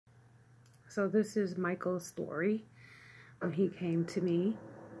So this is Michael's story when he came to me.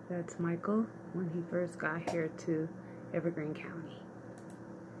 That's Michael when he first got here to Evergreen County.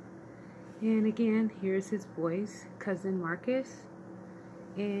 And again, here's his boys, cousin Marcus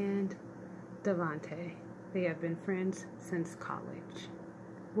and Devante. They have been friends since college.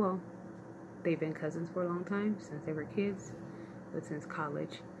 Well, they've been cousins for a long time, since they were kids, but since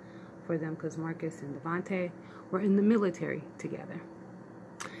college for them, because Marcus and Devante were in the military together.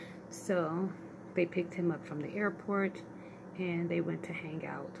 So they picked him up from the airport and they went to hang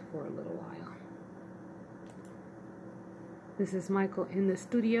out for a little while. This is Michael in the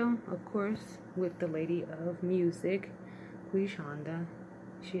studio, of course, with the lady of music, Shonda.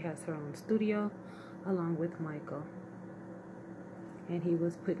 She has her own studio along with Michael. And he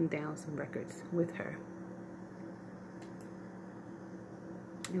was putting down some records with her.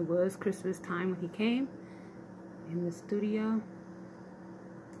 It was Christmas time when he came in the studio.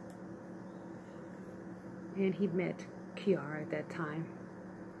 And he met Kiara at that time.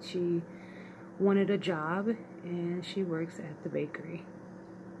 She wanted a job and she works at the bakery.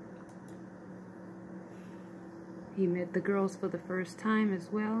 He met the girls for the first time as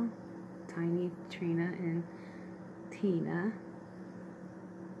well. Tiny, Trina, and Tina.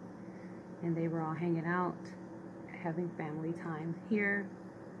 And they were all hanging out, having family time here.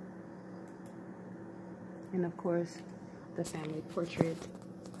 And of course, the family portrait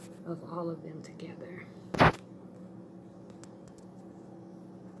of all of them together.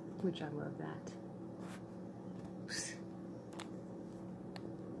 Which I love that.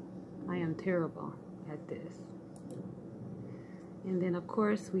 I am terrible at this. And then of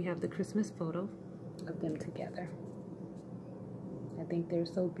course we have the Christmas photo of them together. I think they're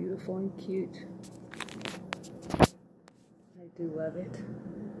so beautiful and cute. I do love it.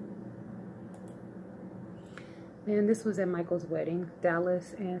 And this was at Michael's wedding.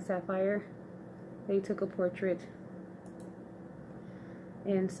 Dallas and Sapphire, they took a portrait.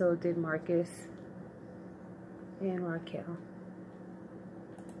 And so did Marcus and Raquel.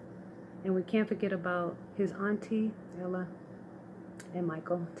 And we can't forget about his auntie, Ella, and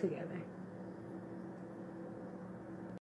Michael together.